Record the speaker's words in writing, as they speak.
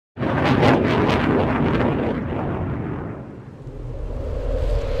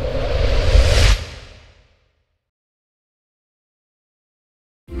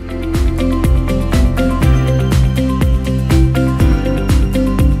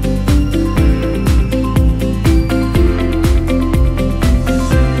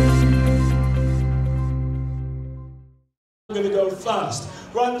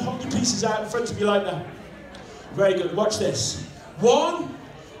pieces out in front of you like that. Very good. Watch this. 1,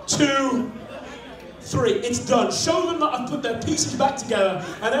 2, 3. It's done. Show them that I've put their pieces back together,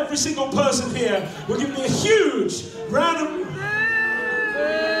 and every single person here will give me a huge round of...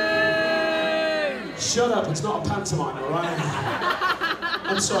 Shut up, it's not a pantomime, all right?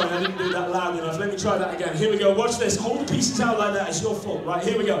 I'm sorry, I didn't do that loud enough. Let me try that again. Here we go, watch this. Hold the pieces out like that, it's your fault. Right,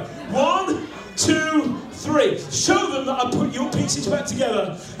 here we go. 1, 2, 3. Show them that I put your pieces back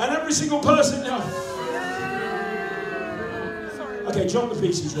together, and every single person... Okay, drop the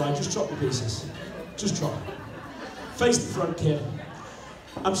pieces, right? Just drop the pieces. Just drop. Face the front, kid.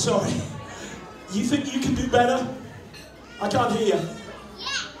 I'm sorry. You think you can do better? I can't hear you.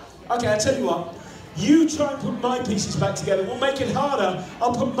 Yeah. Okay, I'll tell you what. You try and put my pieces back together. We'll make it harder.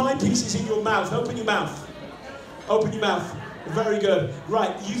 I'll put my pieces in your mouth. Open your mouth. Open your mouth. Very good.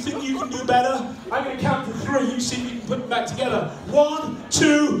 Right, you think you can do better? I'm going to count to 3. You see if you can put them back together. 1,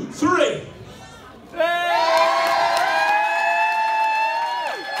 2, 3.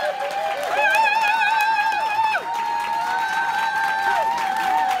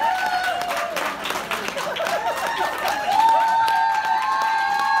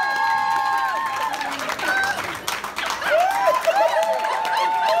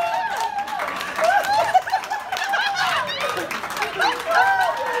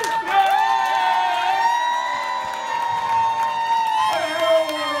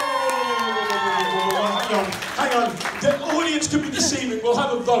 Hang on, the audience could be deceiving. We'll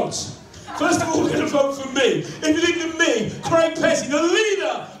have a vote. First of all, we're going to vote for me. If you think of me, Craig Petty, the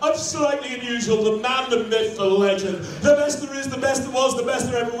leader of Slightly Unusual, the man, the myth, the legend, the best there is, the best there was, the best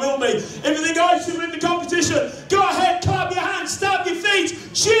there ever will be. If you think I should win the competition, go ahead, clap your hands, stamp your feet,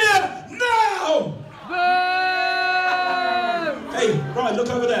 cheer now! Boo! Hey, Ryan, look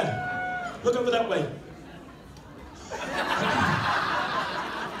over there. Look over that way.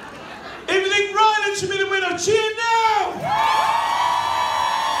 If you think Ryland should be the winner, cheer now!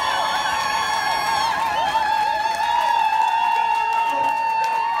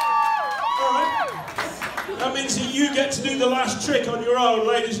 Alright. That means that you get to do the last trick on your own,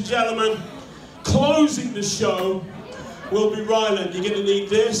 ladies and gentlemen. Closing the show will be Ryland. You're going to need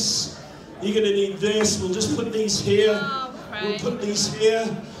this. You're going to need this. We'll just put these here. We'll put these here.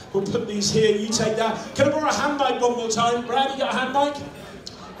 We'll put these here. You take that. Can I borrow a hand mic one more time? Brad, you got a hand mic?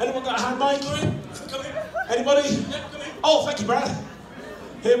 Anyone got a hand mic? Anybody? Oh, thank you, Brad.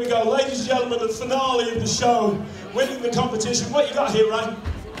 Here we go, ladies and gentlemen, the finale of the show, winning the competition. What you got here, Ryan?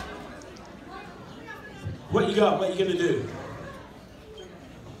 What you got? What are you gonna do?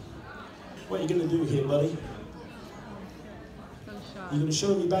 What are you gonna do here, buddy? You gonna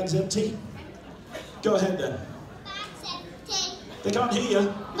show me bag's empty? Go ahead then. Bag's empty. They can't hear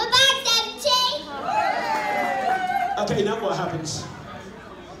you. My bag's empty. Okay, now what happens?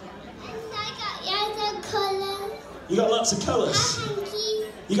 You got lots of colours. Hankies.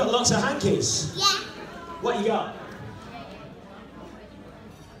 You got lots of hankies? Yeah. What you got?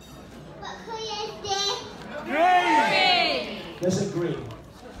 What colour is this? Green. There's a green.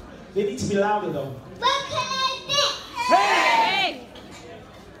 They need to be louder though. What colour is this? Pink.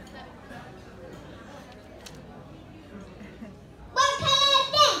 What colour is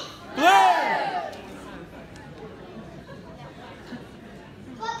this? Blue.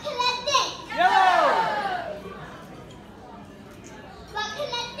 What colour is this? Yellow.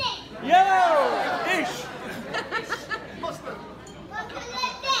 Yellow! Ish! Mustard! What colour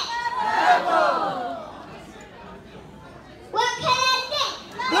is this? Purple! What colour is this?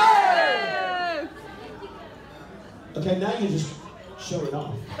 Blue! Okay, now you're just showing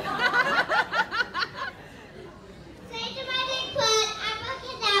off. Say the magic word,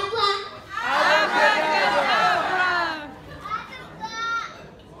 abracadabra. Abracadabra!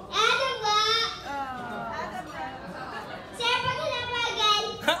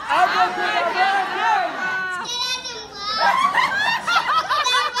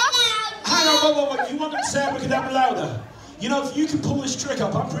 Hang on, wait. You want them to say abracadabra louder? You know, if you can pull this trick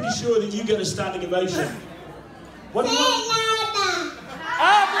up, I'm pretty sure that you get a standing ovation. What do you want?